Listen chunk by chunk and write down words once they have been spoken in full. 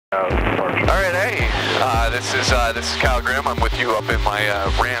Alright, hey, this is Kyle Grimm. I'm with you up in my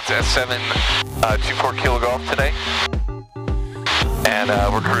Rams S7 24 kilogolf today. And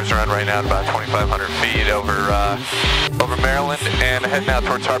we're cruising around right now at about 2,500 feet over Maryland and heading out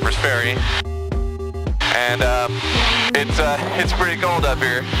towards Harper's Ferry. And it's pretty cold up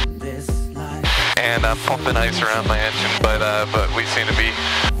here. And I'm pumping ice around my engine, but we seem to be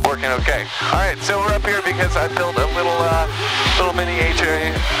working okay. All right, so we're up here because I built a little mini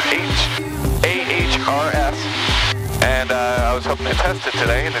AHRS, and I was hoping to test it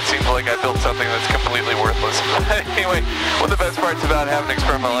today, and it seems like I built something that's completely worthless. Anyway, one of the best parts about having an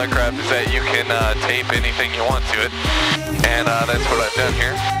experimental aircraft is that you can tape anything you want to it, and that's what I've done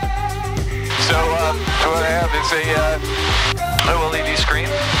here. So what I have is a OLED screen.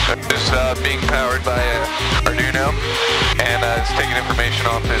 It's being powered by Arduino, and it's taking information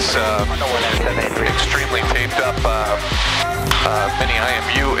off this extremely taped up mini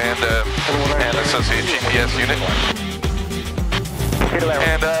IMU and associated GPS unit.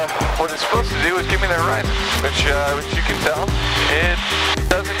 And what it's supposed to do is give me that ride, which you can tell it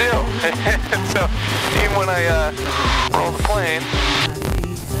doesn't do. And so even when I roll the plane,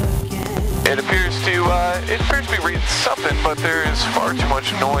 it appears to be reading something, but there is far too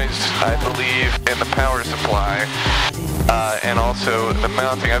much noise, I believe, in the power supply, and also the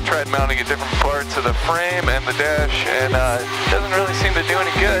mounting. I've tried mounting at different parts of the frame and the dash, and it doesn't really seem to do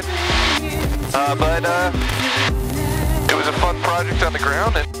any good. But it was a fun project on the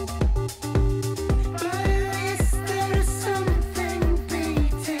ground, and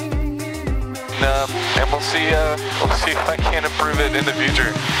we'll see if I can improve it in the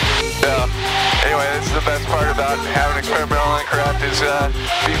future. So, anyway, this is the best part about having an experimental aircraft is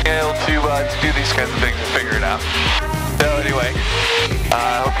being able to do these kinds of things and figure it out. So anyway,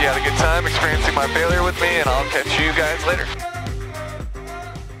 I hope you had a good time experiencing my failure with me, and I'll catch you guys later.